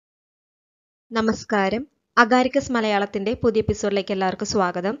നമസ്കാരം. അഗാരിക്കസ് മലയാളത്തിന്റെ പുതിയ എപ്പിസോഡിലേക്ക് എല്ലാവർക്കും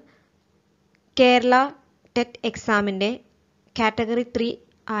സ്വാഗതം. കേരള ടെറ്റ് എക്സാമിന്റെ കാറ്റഗറി 3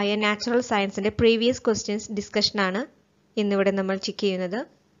 ആയ നാച്ചുറൽ സയൻസിന്റെ പ്രീവിയസ് ക്വസ്റ്റ്യൻസ് ഡിസ്കഷനാണ് ഇന്നിവിടെ നമ്മൾ ചെക്ക് ചെയ്യുന്നത്.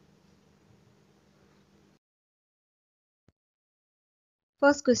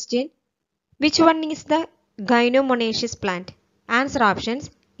 First question, which one is the gynomonoecious plant? Answer options: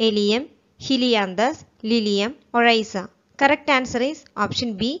 Allium, Helianthus, Lilium, Oryza. Correct answer is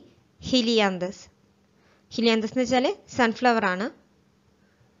option B, Helianthus. Helianthus എന്ന് വെച്ചാൽ സൺഫ്ലവർ ആണ്.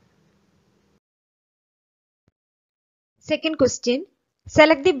 Second question,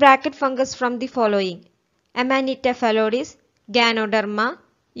 select the bracket fungus from the following: Amanita, phallodies, Ganoderma,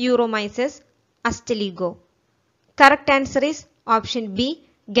 Uromyces, Ustilago. Correct answer is option B,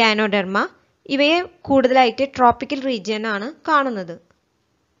 Ganoderma. ഇവയെ കൂടുതലായിട്ട് tropical region ആണ് കാണുന്നത്.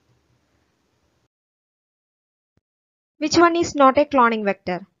 Which one is not a cloning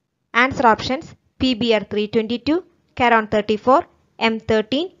vector? Answer options: PBR 322, Charon 34,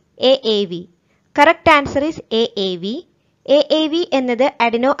 M13, AAV. Correct answer is AAV. AAV എന്നത്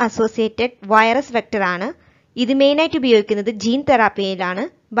adeno associated virus vector ആണ്. ഇത് main ആയിട്ട് ഉപയോഗിക്കുന്നത് gene തെറാപ്പിയിലാണ്.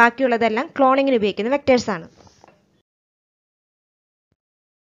 ബാക്കിയുള്ളതെല്ലാം ക്ലോണിങ്ങിന് ഉപയോഗിക്കുന്ന വെക്ടേഴ്സ് ആണ്.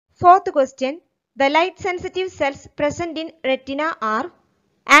 Fourth question, the light sensitive cells present in retina are.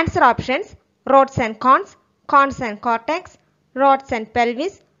 Answer options: rods and cones, cones and cortex, rods and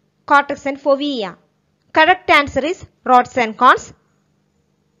pelvis, cortex and fovea. Correct answer is rods and cones.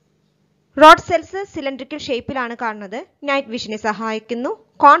 Road cells cylindrical ഷേപ്പിലാണ് കാണുന്നത്. Night വിഷനെ സഹായിക്കുന്നു.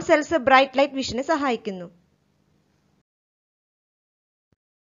 കോൺ cells bright light വിഷനെ സഹായിക്കുന്നു.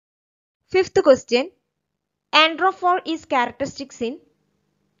 Fifth question, androphore is characteristics in.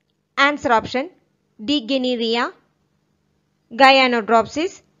 Answer option: Digeneria,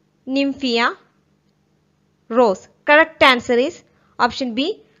 Gyanodropsis, Nymphia, Rose. Correct answer is option B,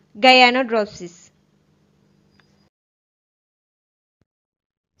 Gyanodropsis.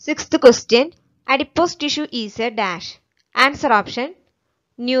 Sixth question, adipose tissue is a dash. Answer option: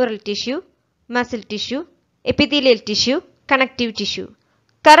 neural tissue, muscle tissue, epithelial tissue, connective tissue.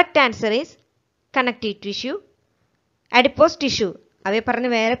 Correct answer is connective tissue. Adipose tissue അവയെ പറഞ്ഞ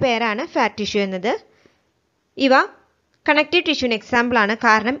വേറെ പേരാണ് fat tissue എന്നത്. ഇവ connective ടിഷ്യൂവിന് example ആണ്.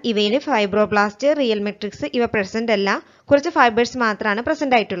 കാരണം ഇവയിൽ fibroblast, real matrix ഇവ പ്രസന്റ് അല്ല. കുറച്ച് ഫൈബേഴ്സ് മാത്രമാണ്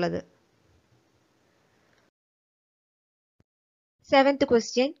പ്രസന്റ് ആയിട്ടുള്ളത്. Seventh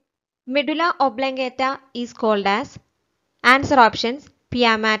question, Medulla oblongata is called as. Answer options: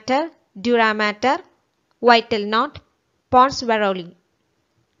 pia mater, Dura mater, vital knot, Pons varolii.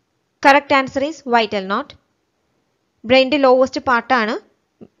 Correct answer is vital knot. ബ്രെയിൻ്റെ lowest പാർട്ടാണ്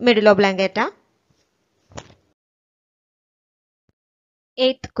medulla ഒബ്ലോങ്കാറ്റ.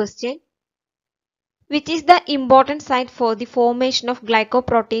 Eighth question, which is the important site for the formation of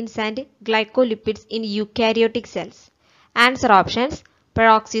glycoproteins and glycolipids in eukaryotic cells? Answer options: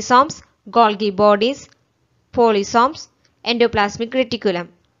 peroxisomes, Golgibodies, Polysomes, endoplasmic reticulum.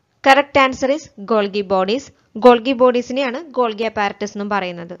 Correct answer is Golgibodies. Golgibodiesനെയാണ് Golgi apparatus എന്നും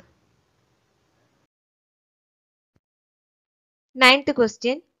പറയുന്നത്. Ninth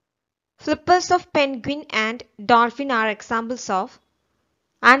question, flippers of penguin and dolphin are examples of.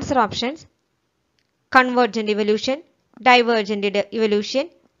 Answer options: convergent evolution, divergent evolution,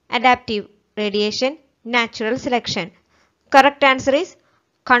 adaptive radiation, natural selection. Correct answer is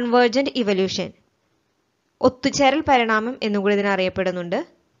convergent evolution. ഒത്തുചേരൽ പരിണാമം എന്നുകൂടി ഇതിനെ അറിയപ്പെടുന്നുണ്ട്.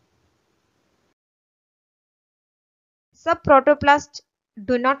 Subprotoplasts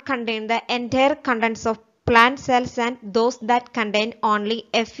do not contain the entire contents of plant cells, and those that contain only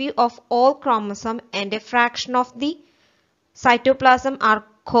a few of all chromosome and a fraction of the cytoplasm are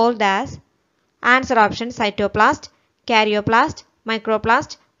called as. Answer option: cytoplast, karyoplast,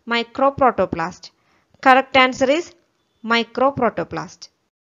 microplast, microprotoplast. Correct answer is microprotoplast.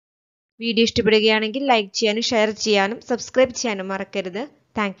 Video ഇഷ്ടപ്പെടുകയാണെങ്കിൽ like ചെയ്യാനും share ചെയ്യാനും subscribe ചെയ്യാനും മറക്കരുത്.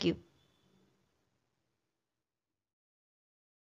 Thank you.